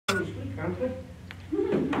Apparently.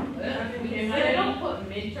 If they don't put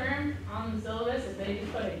midterm on the syllabus, if they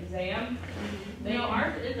just put exam, they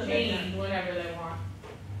Ours is a change midterm. whenever they want.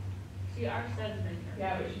 See, ours says midterm.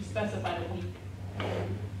 Yeah, but you specified a week.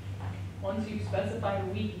 Once you specify a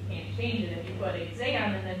week, you can't change it. If you put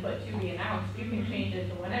exam and then put to be announced, you can change it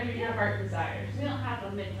to whenever your heart desires. We don't have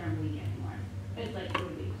a midterm week anymore. It's like 2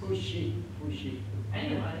 weeks. Who's she? Who's she?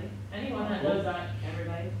 Anybody, anyone that does that,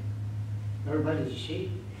 everybody. Everybody's a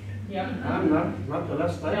she. Yep. I'm not the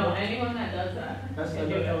last time. No, anyone that does that. That's can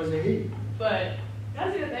the do that it. was a he. But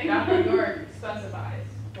That's the thing. Dr. York specifies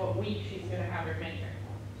what week she's gonna have her midterm.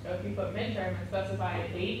 So if you put midterm and specify a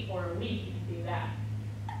date or a week, you can do that.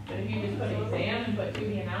 But if you just put exam and put to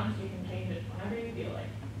be announced, you can change it whenever you feel like.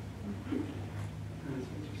 That's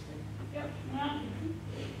interesting. Yep. Well,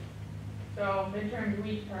 So midterms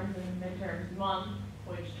week turns into midterms month,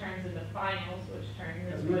 which turns into finals, which turns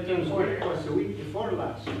Because into midterms quarter. week was the week before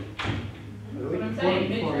last. The That's week what I'm before saying,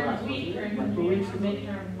 before midterms last, week wasn't it? turns What, 2 into weeks ago?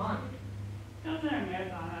 midterm month. don't turn a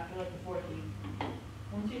marathon after like the 14th.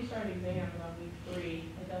 Once you start exams on week 3,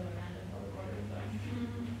 it doesn't end until the quarter is done.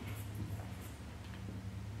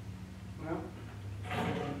 Well.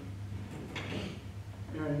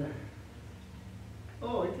 And,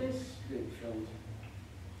 oh, it is being filmed.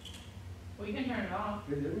 We can turn it off.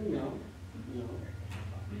 We didn't know. No.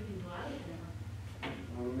 We can go out of there.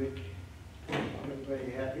 I'll make everybody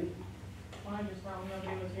happy. Well, I just found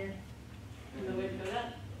nobody was here. Is the way to go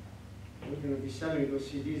that? We're gonna be selling those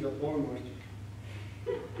CDs at Walmart.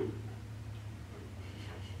 You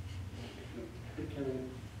can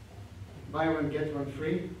buy one, get one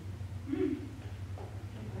free. We can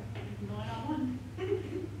go out on one.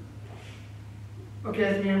 Okay,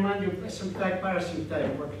 let me remind you, some type,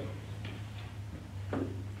 parasympathetic, okay.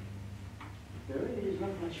 There really is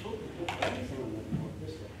not much hope to put anything on that board,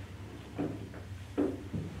 is there?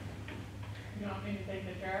 You want me to take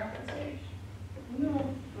the chair off the stage? No,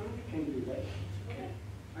 I can do that.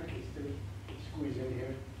 I can still squeeze in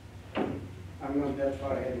here. I'm not that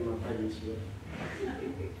far ahead in my pregnancy yet.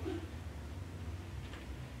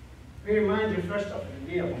 We remind you first of the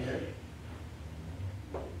deal here.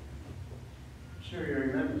 I'm sure you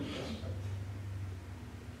remember this, but.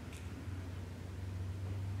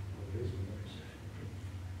 What is it?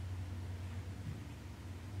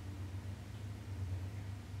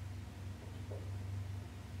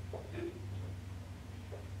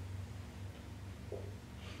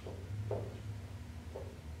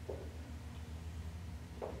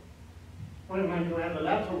 What am I going to have a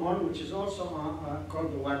lateral one, which is also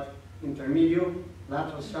called the what? Intermediate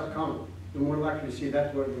lateral subcolumn. You're more likely to see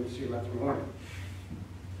that word when you see lateral one.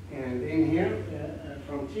 And in here,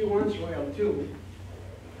 from T1 to L2,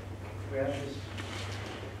 we have this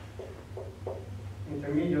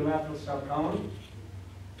intermediate lateral subcolumn.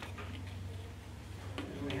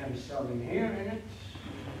 And we have a cell in here in it.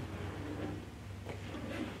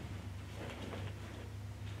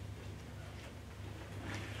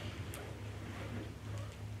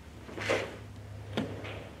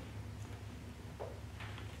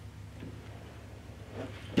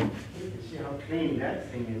 You can see how clean that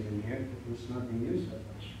thing is in here. It's not being used that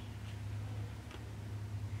much.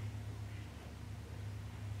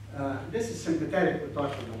 This is sympathetic we're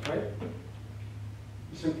talking about, right?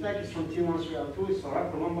 The sympathetic is from T1 through L2. It's the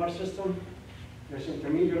upper lumbar system. There's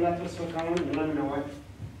intermediate lateral subcolumn, and lamina what?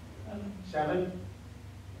 7.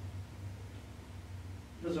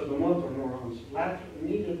 Those are the motor neurons. Lateral,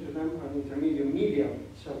 immediate to them, and intermediate medial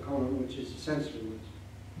subcolumn, which is the sensory ones.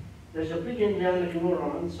 There's a big ganglionic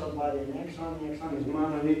neuron, subbody and axon. The axon is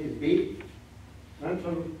mononated B.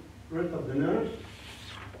 Ventral root of the nerve.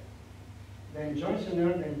 Then joins the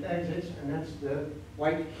nerve, then it exits, and that's the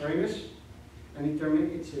white ramus. And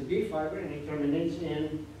it's a B fiber, and it terminates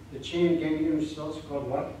in the chain ganglion cells called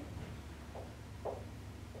what?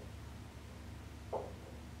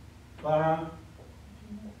 Paravertebral.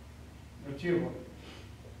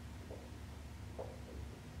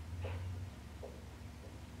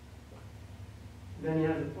 Then you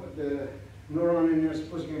have the neuron in there is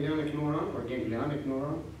postganglionic neuron or ganglionic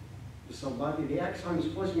neuron. The subbody, the axon is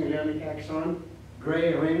postganglionic axon,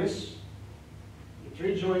 gray ramus. It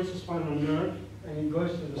rejoins the spinal nerve and it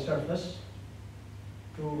goes to the surface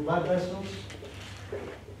to blood vessels,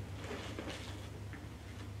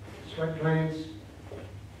 sweat glands,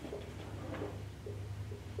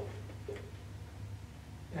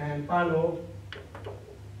 and pilo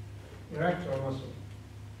erector muscle.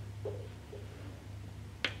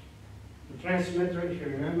 The transmitter, if you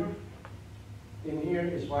remember, in here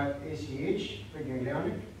is what? ACH,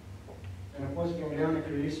 preganglionic, and the postganglionic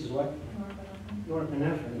release is what?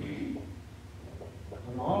 Norepinephrine.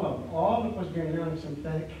 And all of them all the postganglionic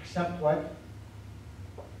sympathetic except what?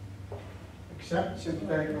 Except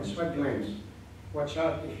sympathetic and sweat glands. Watch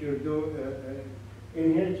out if you do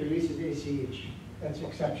inhale to release the ACH. That's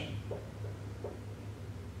exception.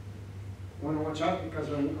 You want to watch out because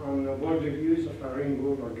on the board reviews of a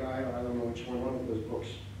Rainbow or Guy, or I don't know which one of those books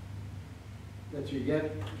that you get,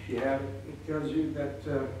 if you have, it tells you that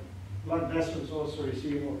blood vessels also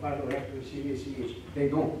receive, or part of have to receive ACH. They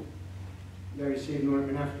don't. They receive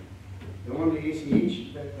norepinephrine. The only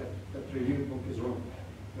ACH that review book is wrong.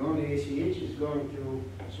 The only ACH is going to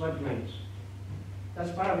sweat glands.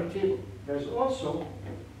 That's part of the table. There's also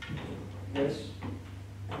this.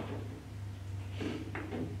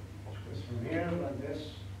 From here like this,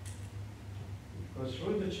 it goes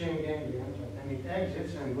through the chain ganglion, and it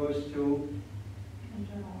exits and goes to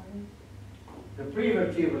the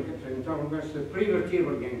prevertebral, goes to the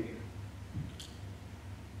prevertebral ganglion,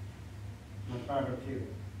 not paravertebral.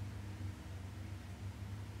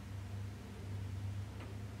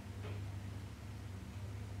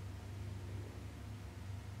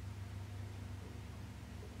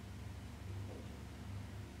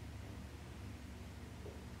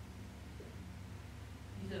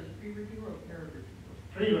 Prevertebral or paravertebral?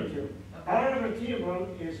 Prevertebral. Okay. Paravertebral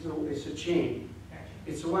is a chain. Gotcha.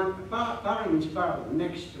 It's the one, para means parallel,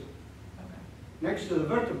 next to. Okay. Next to the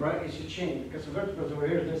vertebra is a chain, because the vertebra is over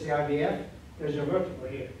here, there's the IVF, there's a vertebra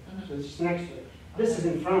here. Mhm. So it's next to it. This is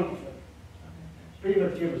in front of it. Okay,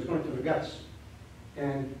 Prevertebral is going to the guts.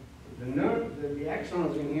 And the nerve, the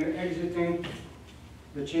axons in here exiting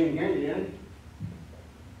the chain ganglion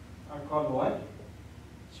are called what?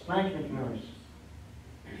 Splanchnic nerves.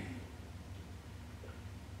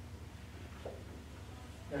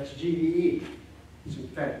 That's GVE,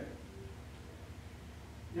 sympathetic.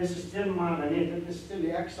 This is still myelinated. This is still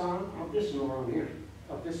the axon of this neuron here,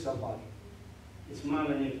 of this subbody. It's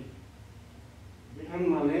myelinated. The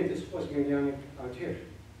unmyelinated is postganglionic out here.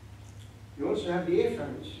 You also have the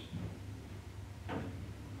afferents.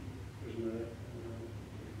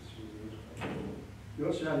 You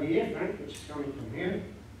also have the afferent, which is coming from here.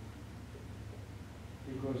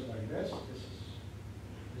 It goes like this. This is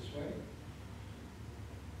this way.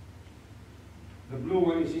 The blue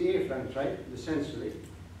one is the afferent, right? The sensory.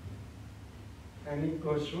 And it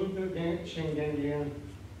goes through the chain ganglion.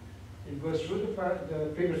 It goes through the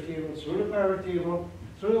prevertebral, through the paravertebral,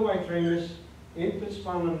 through the white ramus, into the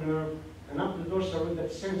spinal nerve, and up the dorsal root.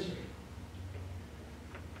 That's sensory.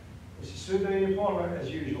 This is pseudo-unipolar as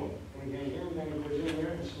usual. And then it goes in here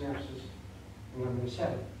and synapses in lemma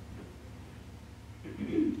 7.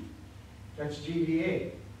 That's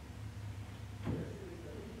GVA.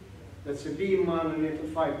 That's a B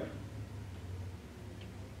myelinated fiber.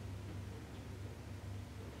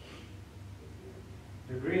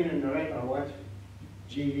 The green and the red are what?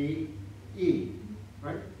 GVE,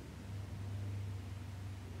 right?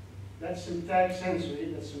 That's sympathetic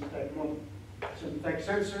sensory, that's sympathetic motor. Sympathetic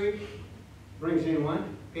sensory brings in what?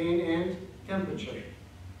 Pain and temperature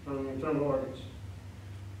from the internal organs.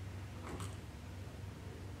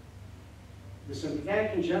 The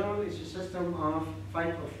sympathetic in general is a system of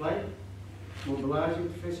fight or flight,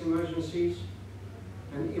 mobilizing to face emergencies,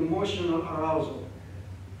 and emotional arousal.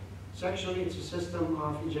 Sexually, it's a system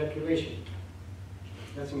of ejaculation.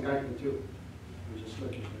 That's in Guyton too. I'm just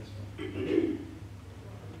looking at this.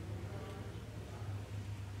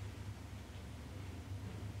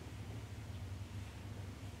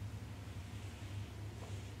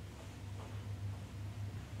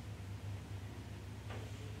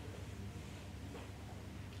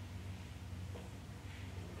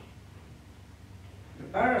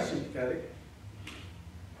 The parasympathetic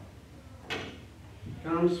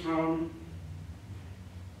comes from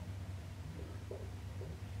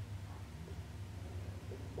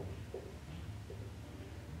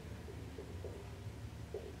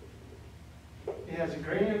it has a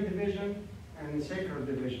cranial division and a sacral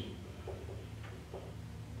division.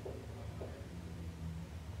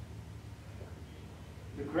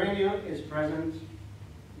 The cranial is present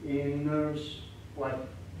in nerves what?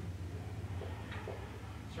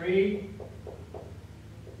 3,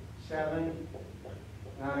 7,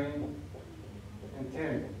 9, and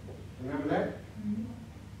 10. Remember that? Mm-hmm.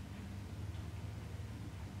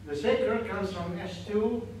 The sacral comes from S2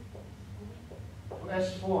 to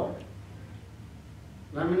S4.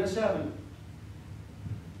 Lamina 7.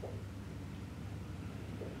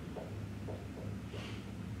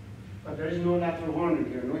 But there is no lateral horn in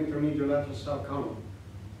here, no intermediate lateral cell column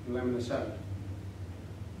in lamina 7.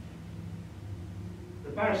 The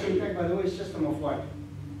parasympathetic, by the way, is a system of what?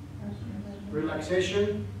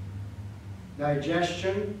 Relaxation,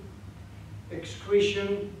 digestion,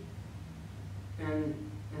 excretion, and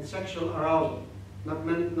sexual arousal. Not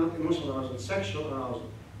emotional arousal, sexual arousal.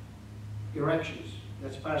 Erections,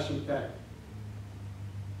 that's parasympathetic.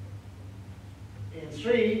 In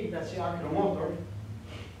 3, that's the oculomotor.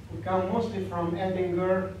 We come mostly from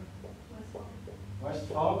Edinger,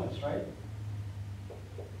 Westphal, that's right.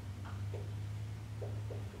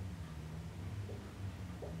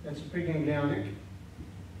 That's preganglionic.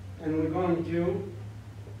 And we're going to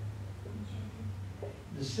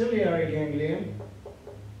the ciliary ganglion.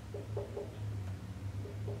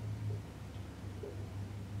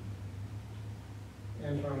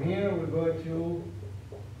 And from here we go to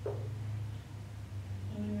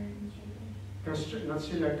not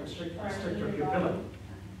ciliary, constrictor pupilla.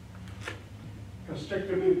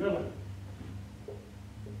 Constrictor pupilla.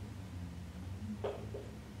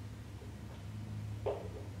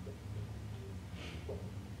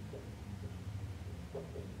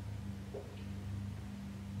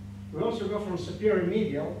 We also go from superior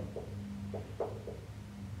medial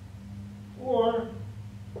or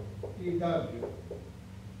EW.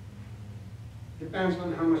 Depends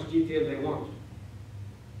on how much detail they want.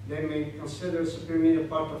 They may consider superior medial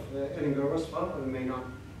part of the Edinger-Westphal, or they may not.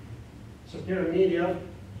 Superior medial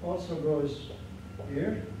also goes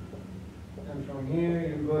here, and from here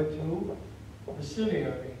you go to the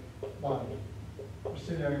ciliary body, or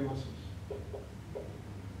ciliary muscles.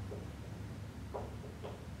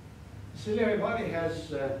 The ciliary body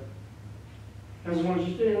has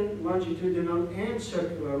longitudinal and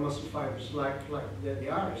circular muscle fibers, like the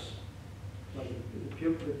iris, like the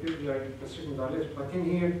pupillary constricting eyelids. But in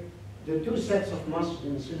here, there are two sets of muscles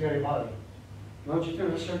in the ciliary body,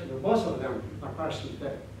 longitudinal and circular. Both of them are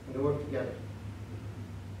parasympathetic, and they work together.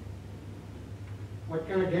 What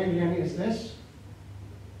kind of ganglion is this?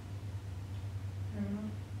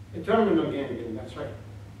 A terminal ganglion, that's right.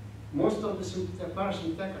 Most of the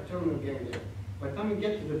parasympathetic are terminal ganglia. By the time you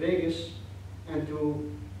get to the vagus and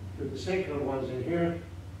to the sacral ones in here,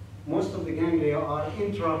 most of the ganglia are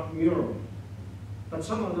intramural. But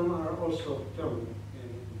some of them are also terminal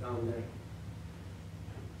down there.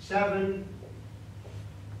 7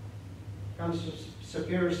 comes to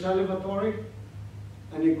superior salivatory,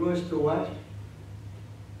 and it goes to what?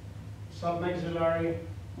 Submaxillary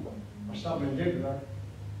or submandibular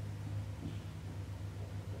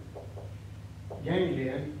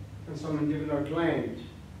ganglion and submandibular gland,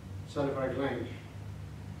 salivary gland.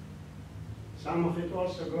 Some of it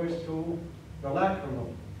also goes to the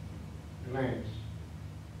lacrimal glands.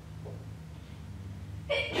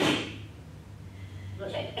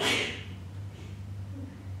 Bless you.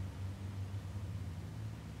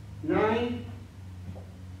 9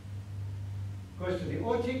 goes to the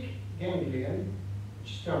otic ganglion,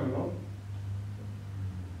 which is terminal.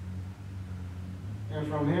 And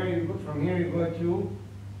from here you go to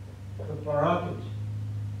the parotid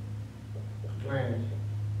gland.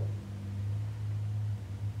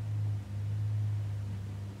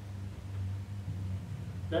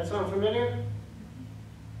 That sound familiar?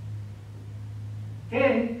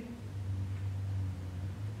 10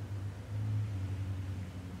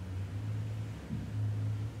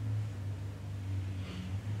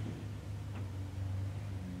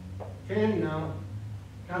 now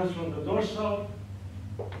comes from the dorsal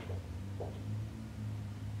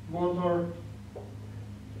motor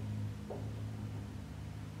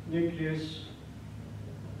nucleus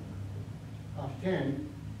of 10,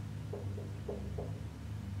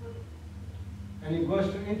 and it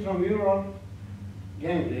goes to intramural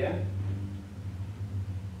ganglia,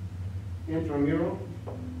 intramural,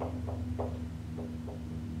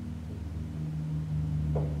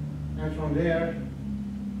 and from there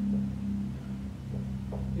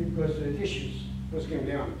it goes to the tissues,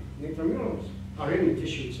 postganglion. The intramurals are in the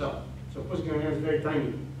tissue itself, so postganglion is very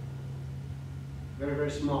tiny, very, very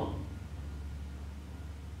small.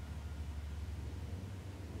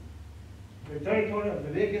 The territory of the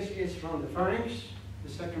vagus is from the pharynx,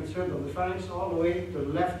 the second third of the pharynx, all the way to the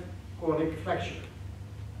left colic flexure,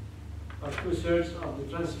 or 2/3 of the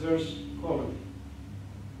transverse colon.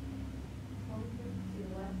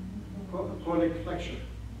 Colic flexure.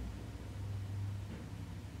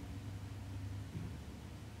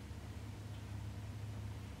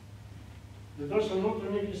 The dorsal motor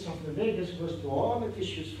nucleus of the vagus goes to all the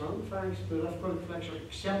tissues from the pharynx to the left colic flexure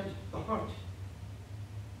except the heart.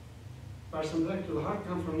 Parasympathetic to the heart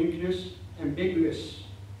come from nucleus ambiguous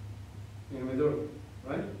in the middle,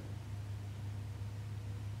 right?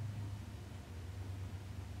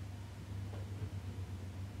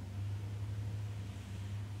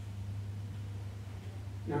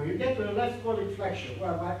 Now you get to the left colic flexure.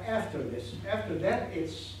 Well, after this, after that,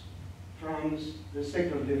 it's from the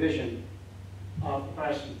sacral division. of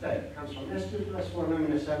parasympathetic. Comes from S2 to S4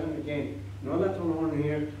 lamina 7. Again, no lateral horn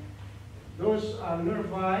here. Those are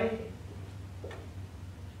nervi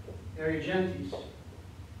erigentis.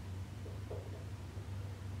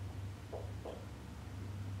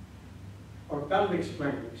 Or pelvic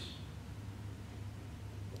splanchnics.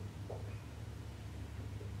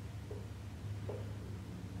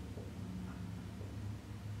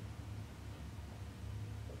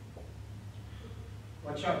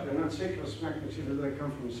 Watch out, they're not sacral splanchnics, even though they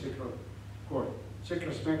come from the sacral cord.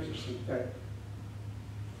 Sacral splanchnics are sympathetic.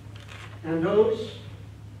 And those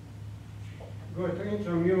go to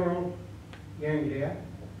intramural ganglia,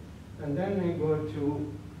 and then they go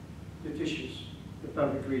to the tissues, the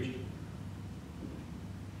pelvic region.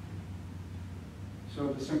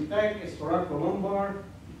 So the sympathetic is thoracolumbar,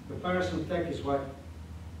 the parasympathetic is what?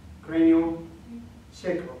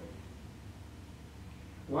 Craniosacral.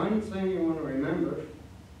 One thing you want to remember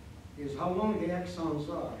is how long the axons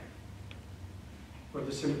are. For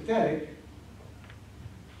the sympathetic,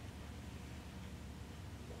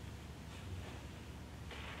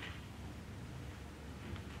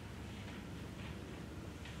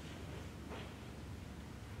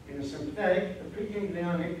 in the sympathetic, the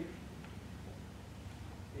preganglionic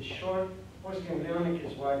is short, postganglionic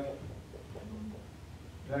is wide,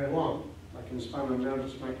 very long, like in spinal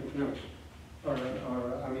nerves, micronerves, or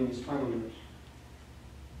spinal nerves.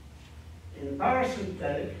 In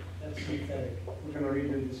parasympathetic, that's sympathetic. I'm going to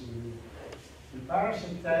redo this in a minute. In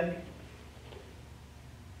parasympathetic,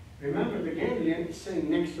 remember the ganglion is sitting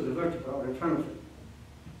next to the vertebra or in front of it.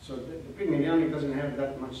 So the preganglionic doesn't have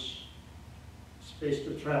that much space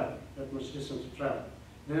to travel, that much distance to travel.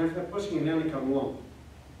 Then after postganglionic are long.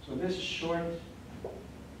 So this is short,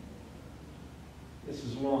 this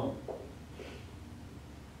is long.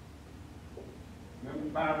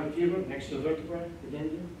 Remember paravertebral next to the vertebra, the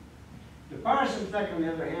ganglion? The parasympathetic, on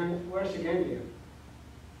the other hand, where's the ganglion?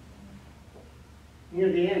 Near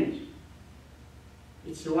the end.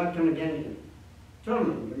 It's the what kind of ganglion?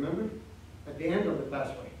 Terminal, remember? At the end of the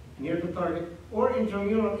pathway, near the target, or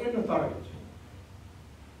intramural in the target.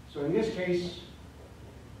 So in this case,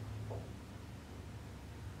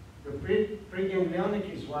 the preganglionic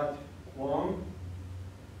is what? Long.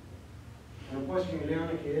 And the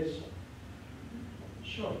postganglionic is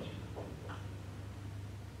short.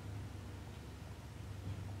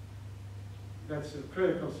 That's a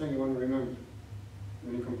critical thing you want to remember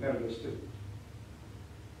when you compare those two.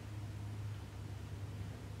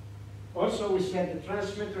 Also, we said the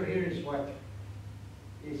transmitter here is what?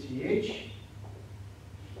 ACH.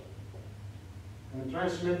 And the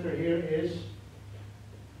transmitter here is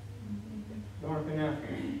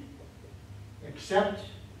norepinephrine. Except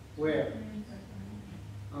where?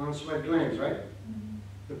 On sweat glands, right?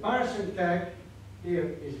 The parasympathetic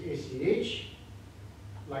here is ACH,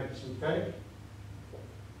 like the sympathetic.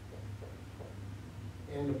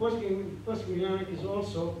 And the postganglionic is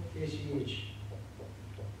also ACH.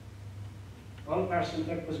 All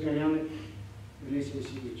parasympathetic postganglionic release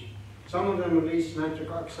ACH. Some of them release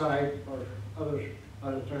nitric oxide or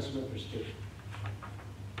other transmitters too.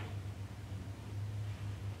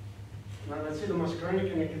 Now let's see the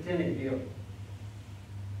muscarinic and nicotinic deal.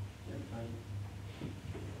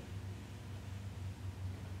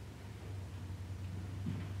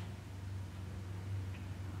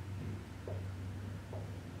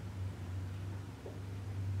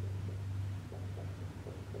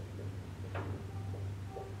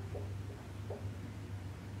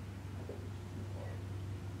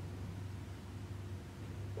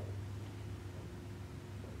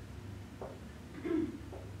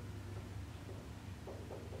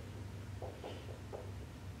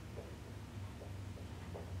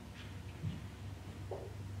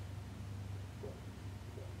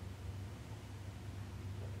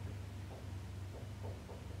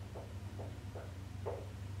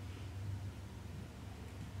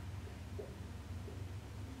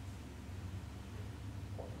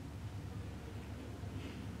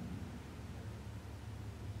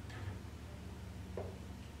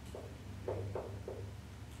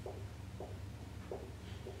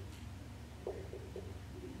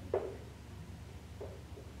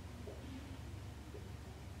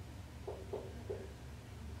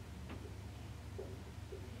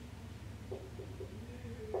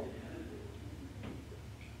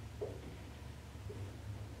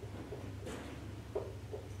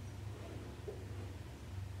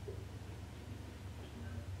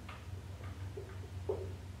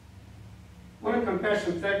 I want to compare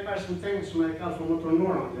some things like alpha motor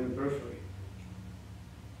neurons in the periphery.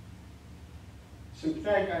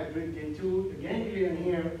 Sympathetic, I break the two. The ganglion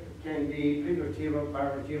here can be prevertebral,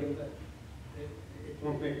 paravertebral. it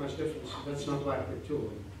won't make much difference. That's not likely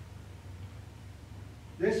to.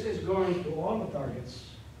 This is going to all the targets.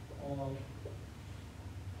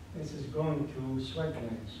 This is going to sweat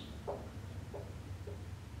glands.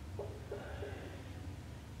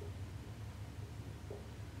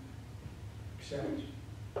 Except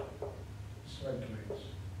sweat glands.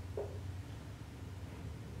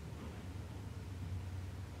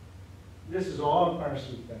 This is all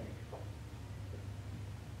parasympathetic.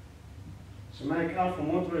 Somatic alpha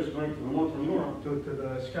motor is going to the motor neuron, to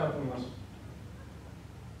the skeletal muscle.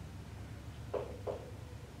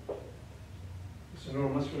 It's a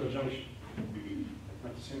neuromuscular junction,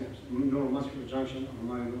 not the synapse. Neuromuscular junction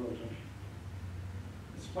or myoneural junction.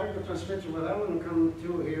 The spike transmitter, what I want to come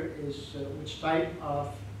to here is which type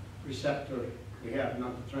of receptor we have,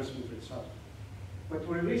 not the transmitter itself. What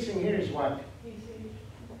we're releasing here is what?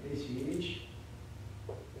 ACH.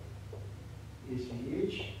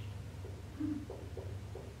 ACH.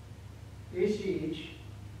 ACH.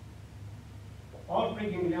 All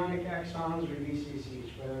preganglionic axons release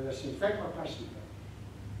ACH, whether they're synthetic or parasympathetic.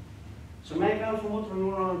 Somatic alpha motor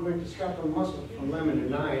neuron going to skeletal muscle from lamina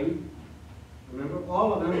 9. Remember,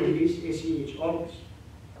 all of them release ACH, always.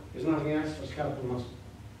 There's nothing else for skeletal muscle.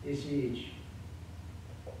 ACH.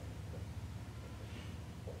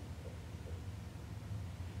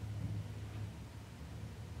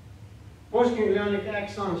 Postganglionic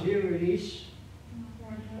axons here release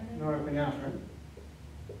norepinephrine.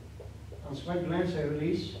 On sweat glands they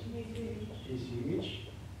release ACH.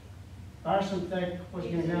 Parasympathetic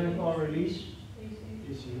postganglionic all release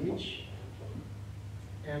ACH.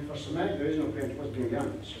 And for somatic, there is no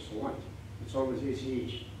postganglionic, it's just a one. It's always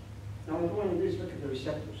ACH. Now what we want to do is look at the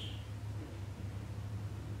receptors.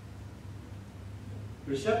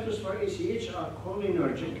 Receptors for ACH are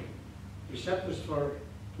cholinergic. Receptors for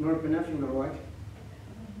norepinephrine are what?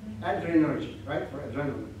 Adrenergic, right? For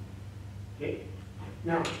adrenaline. Okay?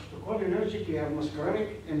 Now, for cholinergic, you have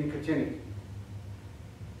muscarinic and nicotinic.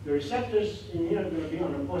 The receptors in here are going to be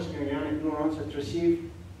on the postganglionic neurons that receive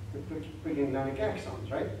the preganglionic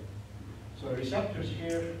axons, right? So receptors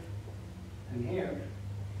here and here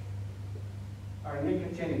are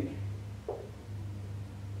nicotinic.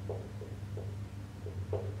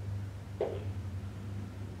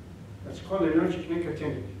 That's cholinergic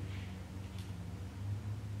nicotinic.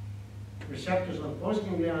 Receptors on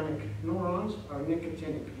postganglionic neurons are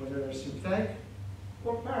nicotinic, whether they're synthetic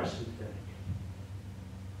or parasympathetic.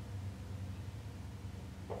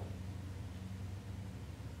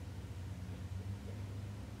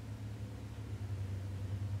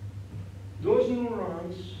 Those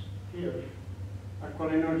neurons here are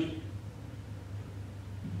cholinergic.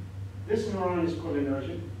 This neuron is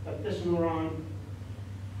cholinergic, but this neuron,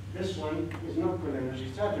 this one is not cholinergic,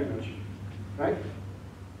 it's adrenergic, right?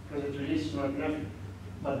 Because it releases norepinephrine.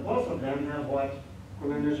 But both of them have what?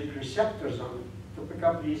 Cholinergic receptors on them to pick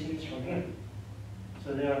up these hits from here.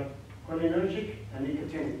 So they are cholinergic and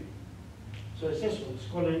nicotinic. So it's this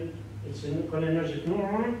one, it's a cholinergic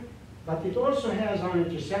neuron, but it also has on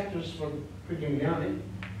it receptors for preganglionic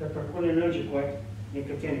that are cholinergic what?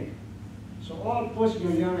 Nicotinic. So all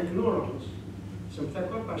postganglionic neurons,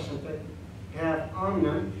 synthetic or parasympathetic, have on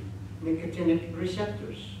them nicotinic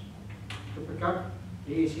receptors to pick up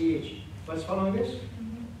the ACH. Let's follow this?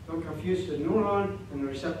 Don't confuse the neuron and the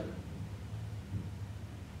receptor.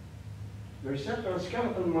 The receptor on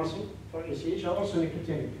skeletal muscle for ACH are also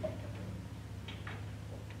nicotinic.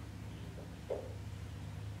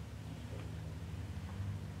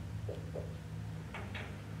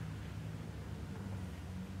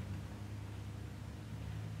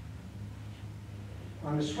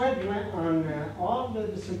 On the sweat gland, on all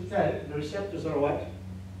the sympathetic, the receptors are what?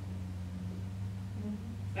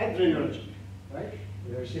 Adrenergic, right?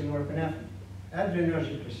 They receive norepinephrine.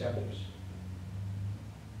 Adrenergic receptors.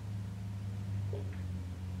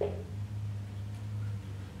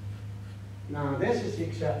 Now, this is the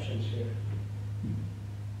exceptions here.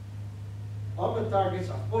 All the targets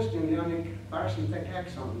of postganglionic parasympathetic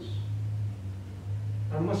axons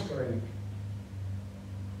are muscarinic.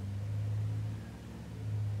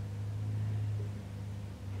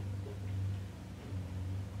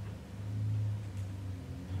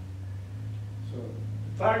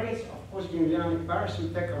 Targets of postganglionic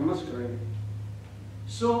parasympathetic are muscarinic.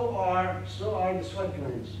 So are the sweat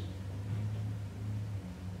glands.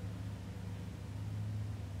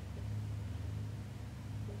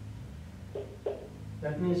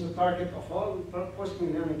 That means the target of all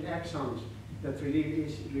postganglionic axons that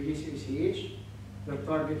release ACH, their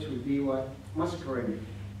targets will be what? Muscarinic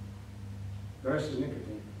versus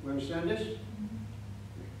nicotine. You understand this?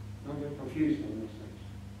 Don't get confused on these things.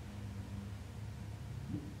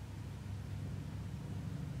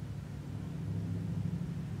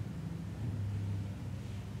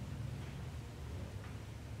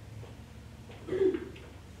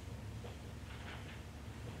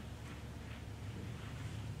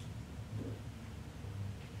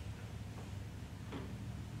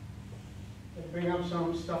 bring up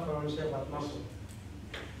some stuff I want to say about muscle.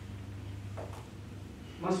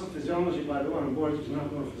 Muscle physiology, by the way, on board is not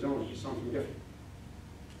neurophysiology, it's something different.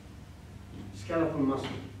 Skeletal muscle.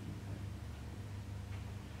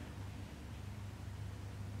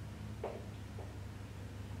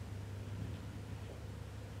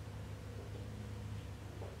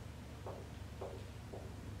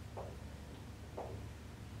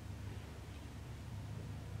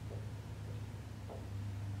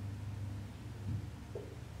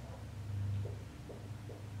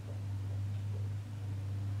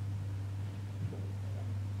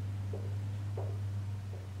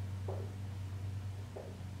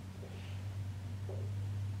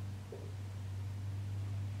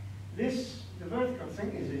 This, the vertical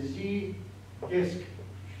thing is a Z disc.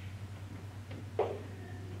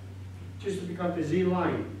 Just to become a Z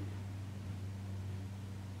line.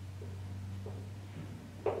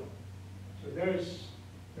 So there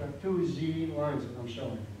are two Z lines that I'm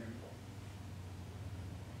showing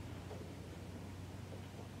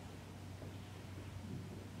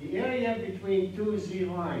here. The area between two Z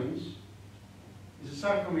lines is a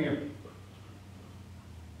sarcomere.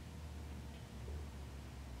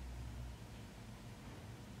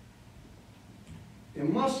 A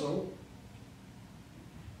muscle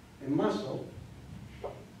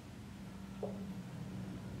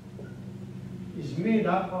is made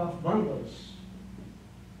up of bundles,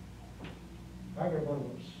 fiber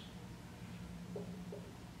bundles.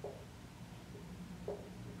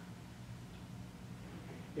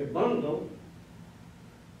 A bundle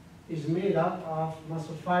is made up of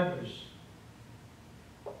muscle fibers.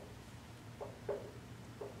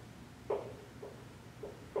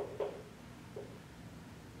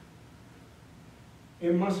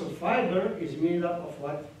 A muscle fiber is made up of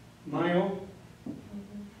what? Myofibrils.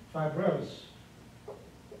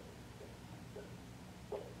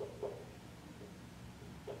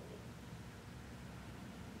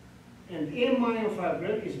 And a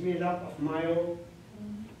myofibril is made up of myofilaments.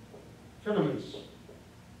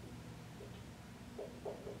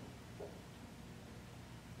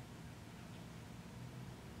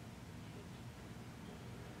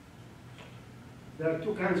 There are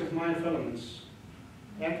two kinds of myofilaments.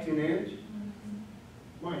 Actin and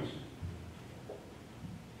myosin.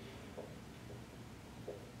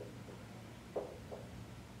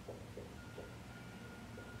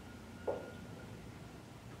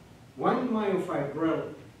 One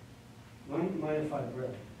myofibril,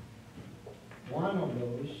 one of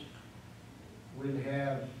those will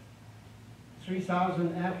have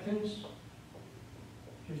 3,000 actins,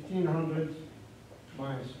 1,500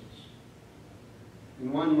 myosins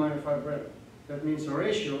in one myofibril. That means the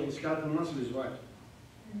ratio in skeletal muscle is what?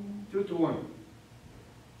 2 to 1.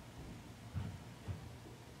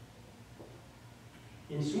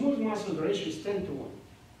 In smooth muscle, the ratio is 10 to 1.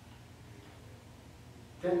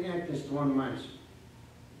 10 actins to 1 myosin,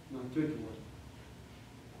 not 2 to 1.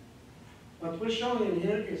 What we're showing in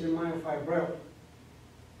here is a myofibril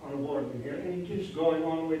on the board in here, and it keeps going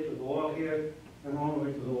all the way to the wall here and all the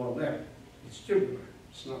way to the wall there. It's tubular,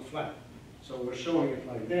 it's not flat. So we're showing it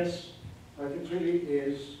like this. But it really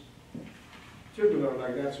is tubular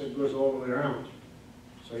like that, so it goes all the way around.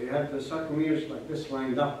 So you have the sarcomeres like this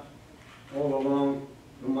lined up all along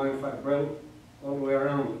the myofibril, all the way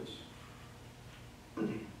around it.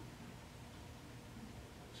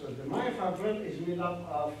 So the myofibril is made up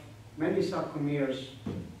of many sarcomeres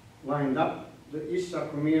lined up, each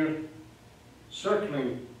sarcomere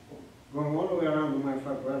circling, going all the way around the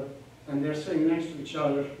myofibril, and they're sitting next to each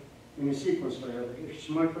other in a sequence like that. Each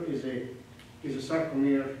micro is a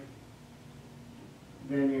sarcomere,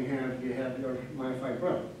 then you have your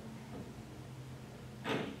myofibril.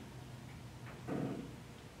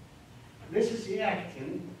 This is the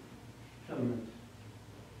actin filament.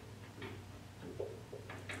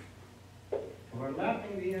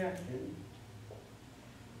 Overlapping the actin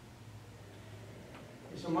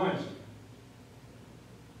is a myosin.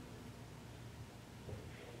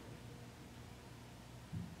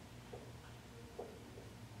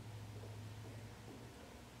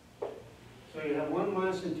 So you have one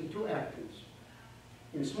myosin to 2 actins.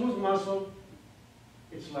 In smooth muscle,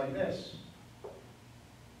 it's like this.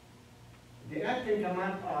 The actin come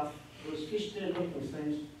out of those fishtail looking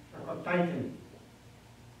things are called titin.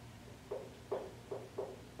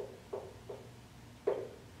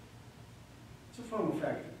 It's a form of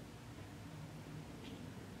actin.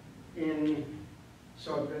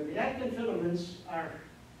 So the actin filaments are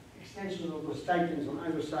extensions of those titins on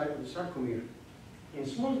either side of the sarcomere. In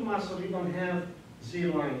smooth muscle, you don't have Z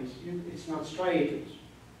lines. It's not striated.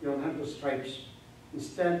 You don't have those stripes.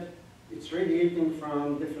 Instead, it's radiating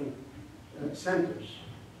from different centers.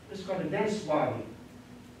 This is called a dense body.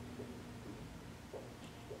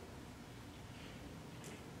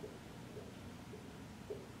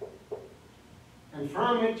 And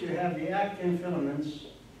from it, you have the actin filaments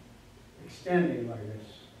extending like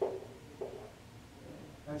this.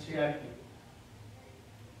 That's the actin.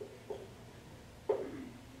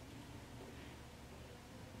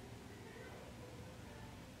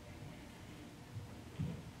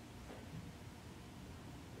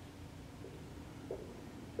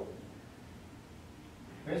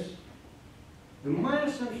 Yes? The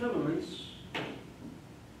myosin filaments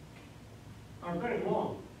are very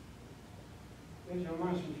long. These are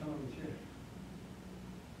myosin filaments here.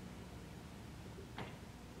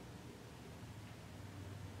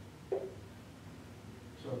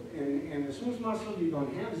 So in the smooth muscle, you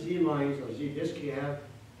don't have Z lines or Z disc, you have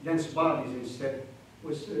dense bodies instead,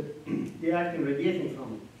 with the actin radiating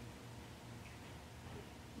from it.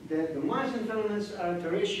 The myosin filaments are at a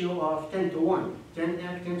ratio of 10 to 1, 10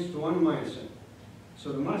 actins to 1 myosin.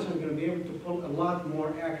 So the myosin is going to be able to pull a lot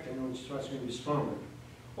more actin, which starts going to be stronger.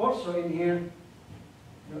 Also in here,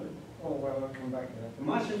 oh well, I'll come back to that. The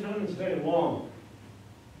myosin filament is very long.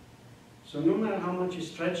 So no matter how much you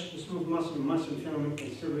stretch the smooth muscle, the myosin filament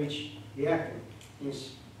can still reach the actin.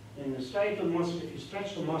 In the striatal muscle, if you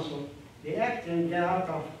stretch the muscle, the actin get out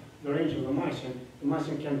of the range of the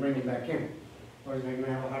myosin can't bring it back in. Or they're going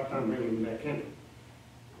to have a hard time bringing it back in.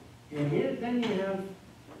 And here, then you have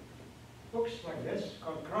hooks like this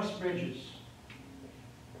called cross bridges.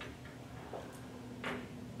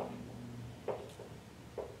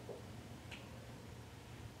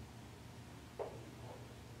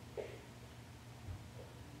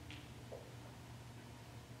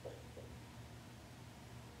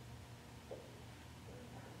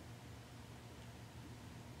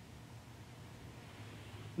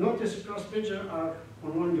 Notice cross bridges are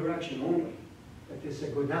on one direction only. That is, they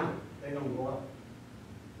go down, they don't go up.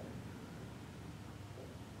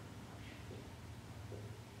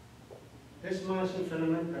 This myosin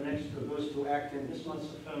filament connects to those two actin. This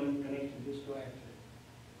myosin filament connects to these two actin.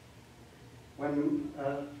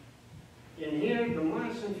 When in here, the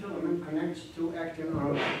myosin filament connects to actin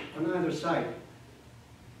on either side.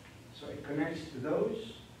 So it connects to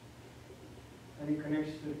those, and it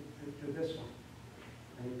connects to this one.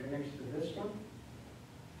 And it connects to this one,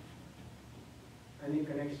 and it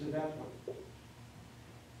connects to that one.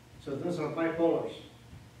 So those are bipolars.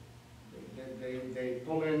 They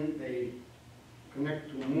pull in, they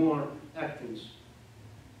connect to more actins.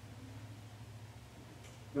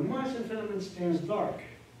 The myosin filament stains dark.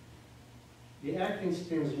 The actin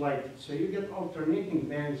stains light. So you get alternating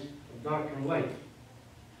bands of dark and light.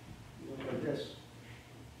 Look at this.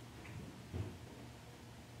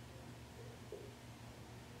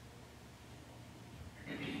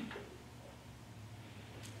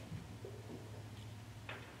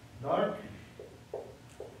 Dark,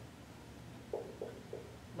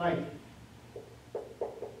 light.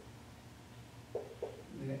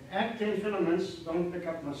 The actin filaments don't pick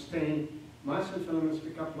up much stain. Myosin filaments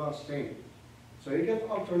pick up a lot of stain. So you get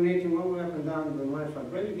alternating all the way up and down the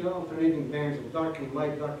myofibroid. Really get alternating bands of dark and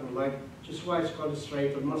light, which is why it's called a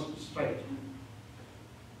striatal muscle striate.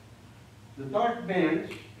 The dark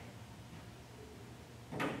band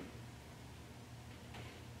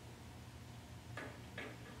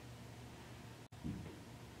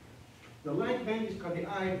the light band is called the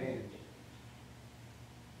I band.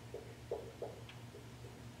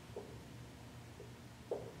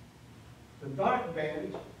 The dark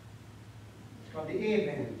band is called the A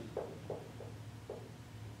band.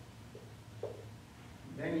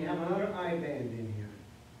 Then you have another I band in here.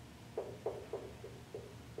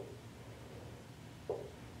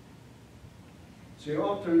 So you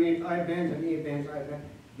alternate I bands and A bands, I band.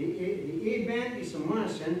 The A band is a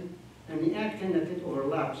myosin and the actin that it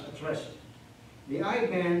overlaps at rest. The I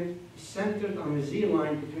band is centered on the Z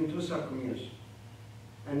line between two sarcomeres.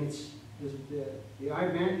 And the I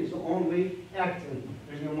band is only actin.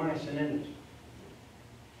 There's no myosin in it.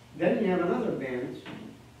 Then you have another band,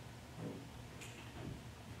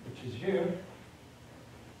 which is here.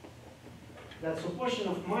 That's a portion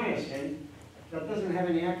of myosin that doesn't have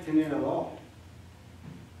any actin in at all.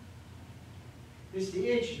 This is the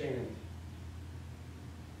H band.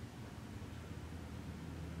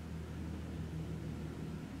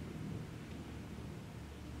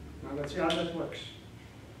 Now let's see how that works.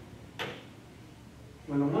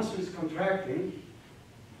 When the muscle is contracting,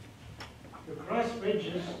 the cross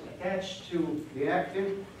bridges attach to the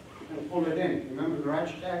actin and pull it in. Remember the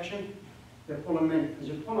ratchet action? They pull them in. As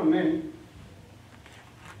you pull them in,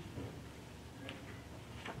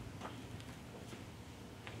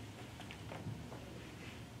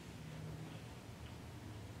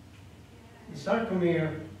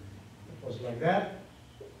 sarcomere, it was like that,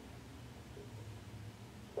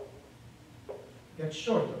 gets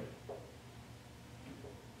shorter.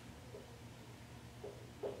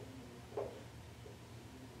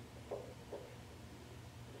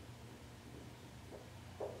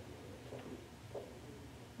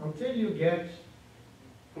 Until you get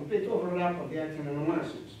complete overlap of the actin and the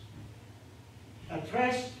myosin. At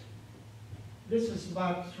rest, this is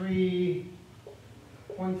about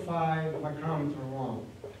 3.5 micrometer long.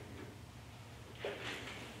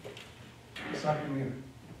 Sarcomere.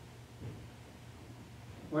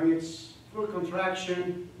 When it's full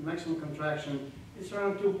contraction, maximum contraction, it's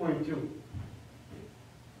around 2.2.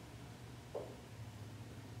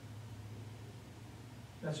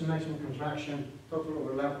 That's the maximum contraction, total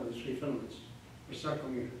overlap of the three filaments for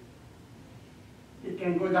sarcomere. It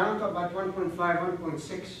can go down to about 1.5,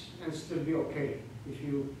 1.6 and still be okay. If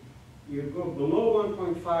you go below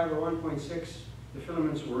 1.5 or 1.6, the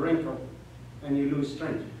filaments will wrinkle and you lose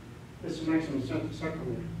strength. This is maximum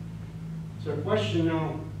sarcomere. So the question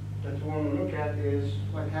now that we want to look at is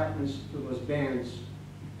what happens to those bands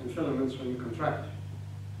and filaments when you contract.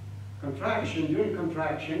 During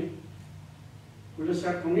contraction, will the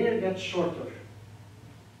sarcomere get shorter?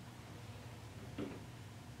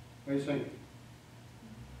 What do you think?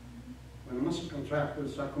 When a muscle contracts, will the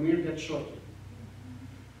sarcomere get shorter?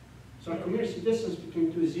 Sarcomere is the distance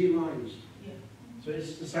between two Z lines. Yeah. So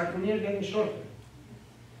is the sarcomere getting shorter?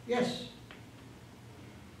 Yes.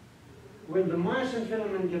 Will the myosin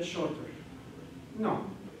filament get shorter? No.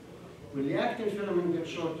 Will the actin filament get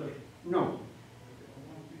shorter? No.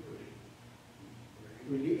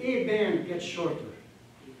 Will the A band get shorter?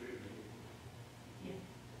 Yeah.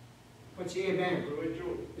 What's the A band?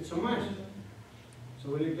 It's a myosin. So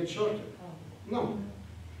will it get shorter? No.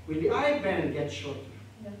 Will the I band get shorter?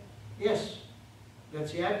 Yeah. Yes.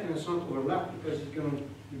 That's the actin is not overlap because it's going to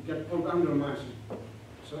get pulled under myosin.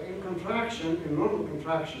 So in contraction, in normal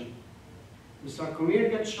contraction, the sarcomere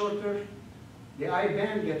gets shorter, the I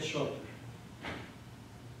band gets shorter.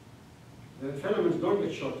 The filaments don't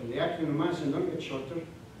get shorter, the actin and myosin don't get shorter,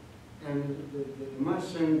 and the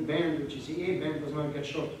myosin band, which is the A band, does not get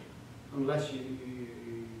shorter, unless you're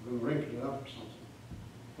going to wrinkle it up or something.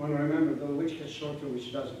 You want to remember though which gets shorter,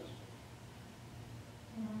 which doesn't.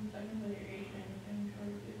 Technically, your H band is getting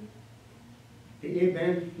shorter too. The A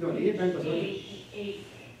band, no, the A band does not. H.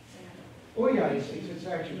 Oh yeah, it's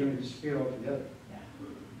actually going to disappear altogether. Yeah.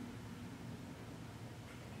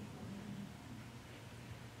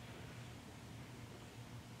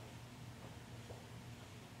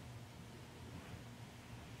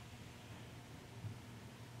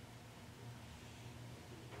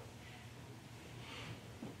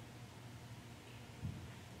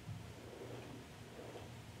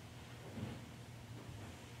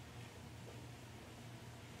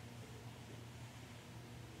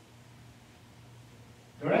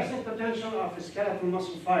 The resting potential of a skeletal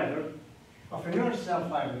muscle fiber, of a nerve cell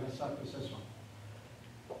fiber, let's start with this one,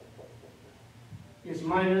 is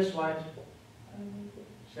minus what?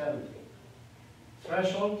 70.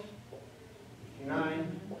 Threshold,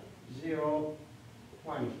 59, 0,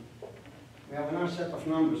 20. We have another set of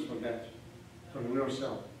numbers for that, for the nerve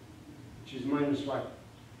cell, which is minus what?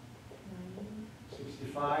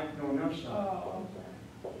 65, no nerve cell. Oh, okay.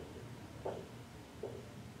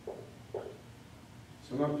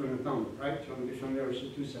 So not to the number, right? You want to be familiar with the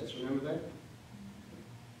two sets, remember that?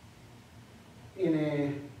 In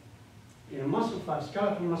a muscle fiber,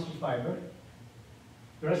 skeletal muscle fiber,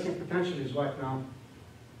 the resting potential is what now?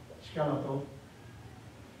 Skeletal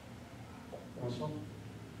muscle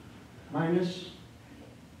minus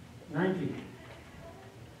 90,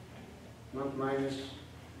 not minus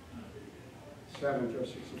 70 or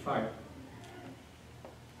 65.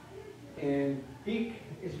 And peak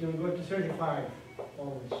is going to go to 35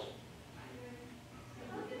 always.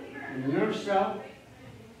 In the nerve cell,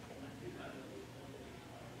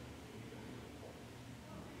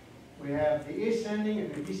 we have the ascending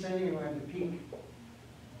and the descending, and we have the peak.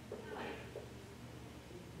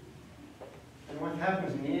 And what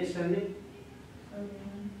happens in the ascending?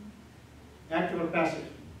 Active or passive?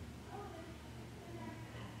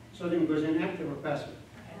 Sodium goes in active or passive?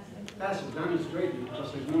 Passive, demonstrated,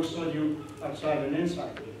 because there's more sodium outside than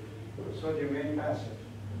inside. Sodium in passive.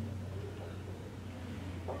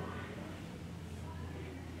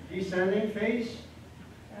 Descending phase?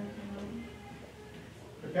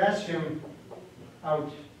 Potassium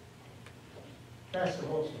out.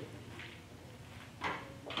 Passive also.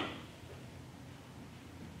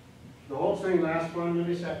 The whole thing lasts 1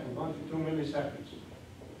 millisecond, 1 to 2 milliseconds.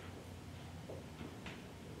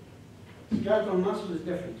 Skeletal muscle is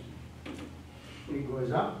different. It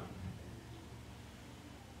goes up.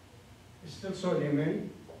 It's still sodium in.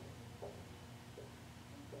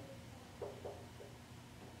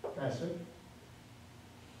 Passive.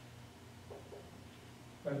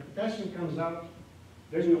 But potassium comes out,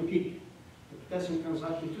 there's no peak. The potassium comes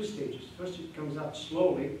out in two stages. First it comes out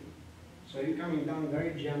slowly, so you're coming down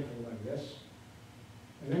very gentle like this.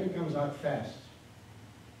 And then it comes out fast.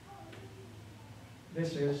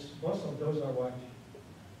 This is, both of those are what?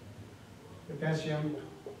 Potassium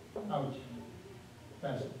out,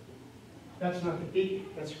 fast. That's not the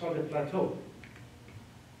peak, that's called a plateau.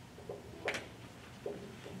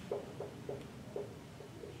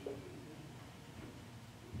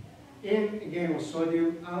 In, again, with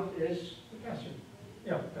sodium, out is potassium.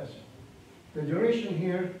 Yeah, potassium. The duration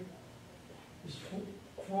here is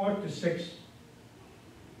 4 to 6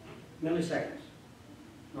 milliseconds,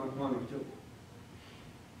 not 1 or 2.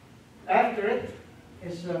 After it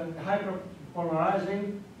is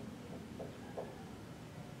hyperpolarizing.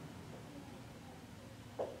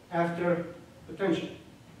 After potential.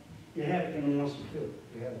 You have it in the muscle too.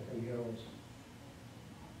 You have it in here also.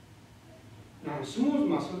 Now, smooth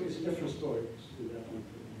muscle is a different story. Let's do that one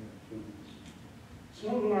for a few minutes.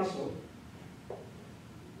 Smooth muscle.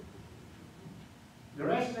 The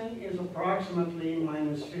resting is approximately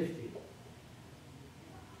minus 50.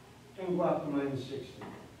 Can go up to minus 60.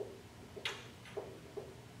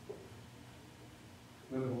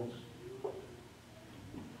 Millivolts.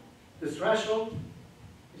 The threshold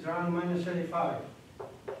is around minus 35.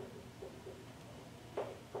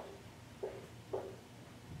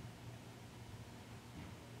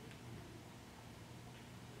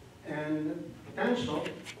 And potential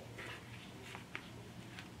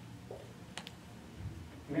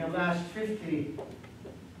may last 50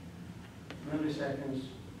 milliseconds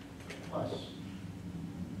plus.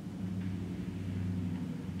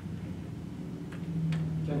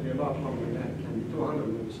 Can be a lot longer than that. It can be 200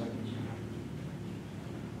 milliseconds.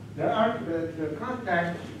 The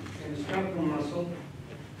contact in the skeletal muscle.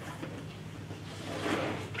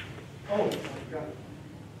 Oh, I forgot.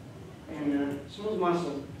 In smooth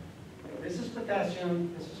muscle, this is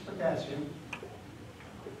potassium, this is potassium.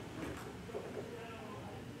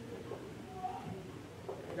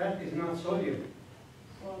 That is not sodium.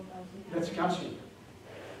 That's calcium.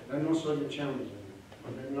 There are no sodium channels in it.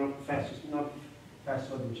 Or they're not fast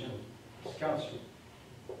sodium channels. It's calcium.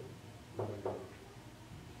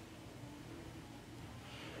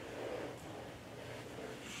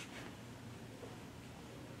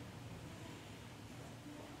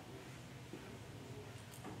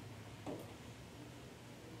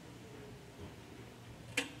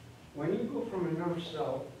 When you go from a nerve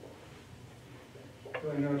cell to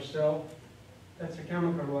a nerve cell, that's a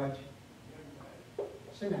chemical what?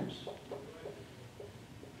 Synapse.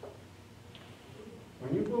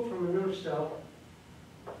 When you go from a nerve cell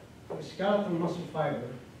to a skeletal muscle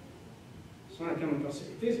fiber, it's not a chemical,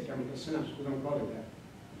 it is a chemical synapse, we don't call it that.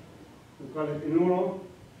 We call it a neural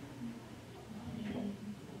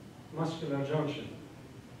muscular junction.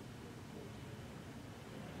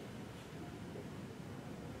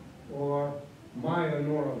 Or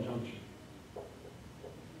myoneural junction.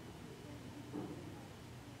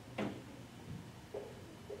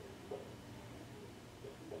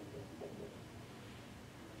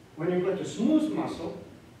 When you go to smooth muscle,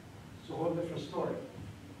 it's a whole different story.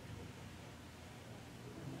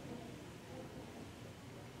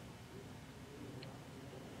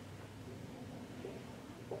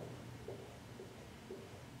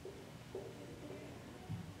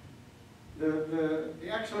 The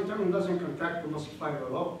axon terminal doesn't contact the muscle fiber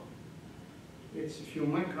at all. It's a few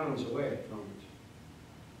microns away from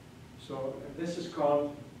it. So this is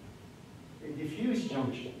called a diffuse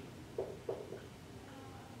junction.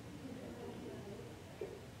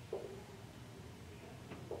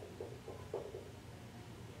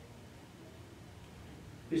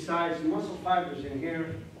 Besides, the muscle fibers in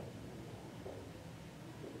here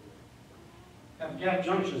have gap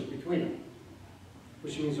junctions between them,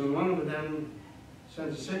 which means when one of them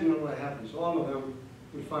sends a signal, what happens? All of them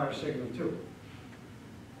will fire a signal too.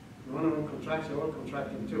 When one of them contracts, they all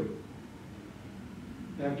contracting too.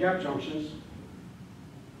 They have gap junctions.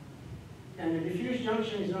 And the diffuse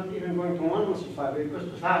junction is not even going to one muscle fiber, it goes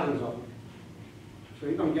to thousands of them. So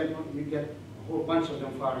you don't get one, you get a whole bunch of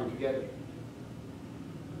them firing together.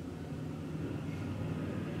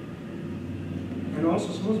 And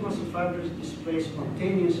also smooth muscle fibers display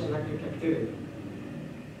spontaneous electric activity.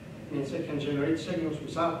 Means it can generate signals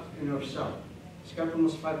without a nerve cell. Skeletal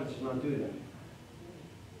muscle fiber does not do that.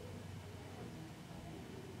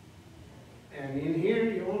 And in here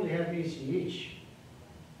you only have ACH.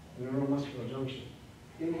 the neuromuscular junction.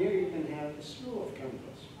 In here you can have a slew of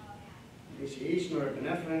chemicals. ACH,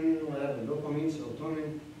 norepinephrine, whatever, dopamine,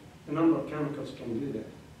 serotonin, a number of chemicals can do that.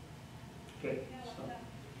 Okay.